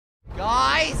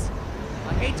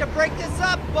hate to break this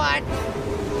up, but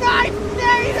Knifendo!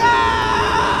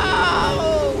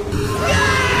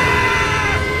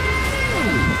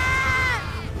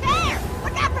 There!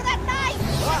 Look out for that knife!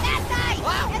 And that knife!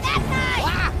 And that knife!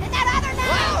 And that other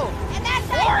knife! And that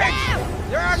knife down!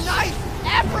 There are knives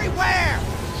everywhere!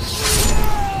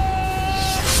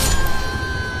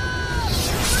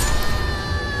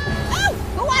 Oh!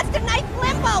 Who wants to knife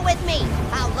limbo with me?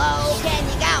 How low can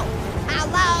you go? How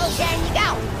low can you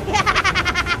go?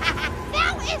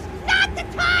 Now is not the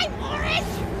time, Orange!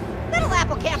 Little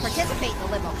Apple can't participate in the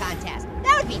limbo contest.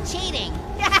 That would be cheating.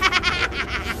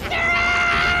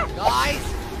 Guys,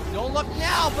 don't look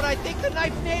now, but I think the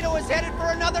Knifendo is headed for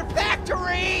another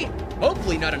factory!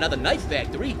 Hopefully not another knife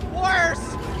factory.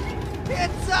 Worse!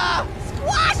 It's a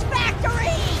Squash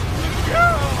factory!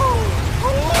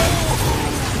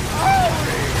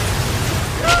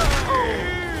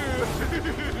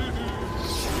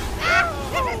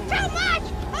 This is too much!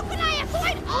 How can I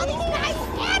avoid all these knives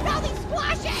and all these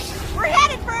squashes? We're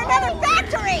headed for another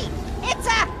factory! It's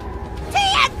a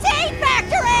TNT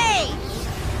factory!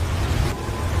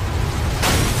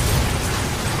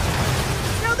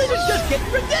 Now this is just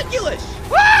getting ridiculous.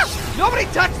 Nobody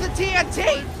touch the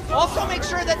TNT! Also make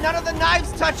sure that none of the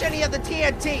knives touch any of the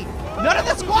TNT! None of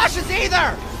the squashes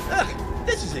either! Ugh,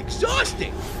 this is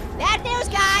exhausting. Bad news,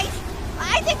 guys!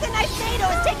 I think the Knifendo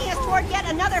is taking us toward yet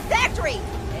another factory,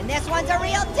 and this one's a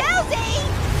real doozy!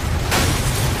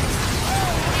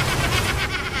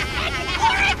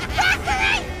 Orange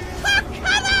factory! Oh,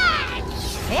 come on!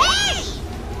 Hey!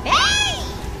 Hey!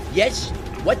 Yes,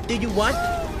 what do you want?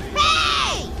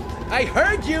 Hey! I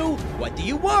heard you. What do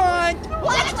you want?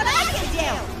 Watch what I can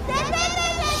do!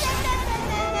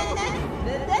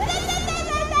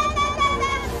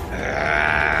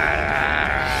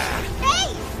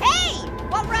 Hey! Hey!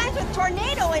 What rhymes with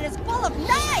tornado and is full of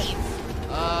knives?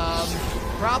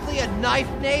 Probably a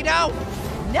Knifendo?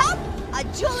 Nope! A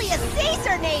Julius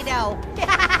Caesar NATO!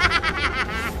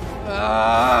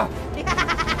 Uh,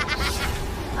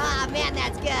 Ah, man,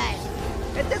 that's good.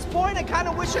 At this point, I kind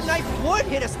of wish a knife would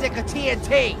hit a stick of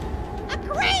TNT!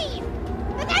 Agreed!